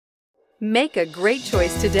Make a great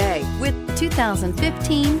choice today with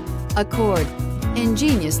 2015 Accord.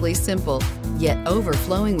 Ingeniously simple, yet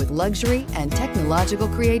overflowing with luxury and technological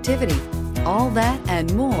creativity. All that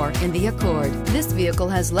and more in the Accord. This vehicle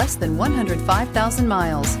has less than 105,000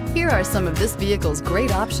 miles. Here are some of this vehicle's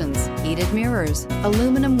great options: heated mirrors,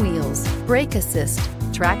 aluminum wheels, brake assist,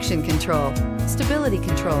 traction control, stability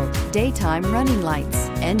control, daytime running lights,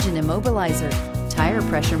 engine immobilizer, tire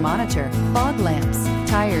pressure monitor, fog lamps,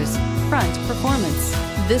 tires, front performance.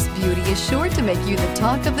 This beauty is sure to make you the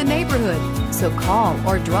talk of the neighborhood. So call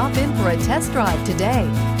or drop in for a test drive today.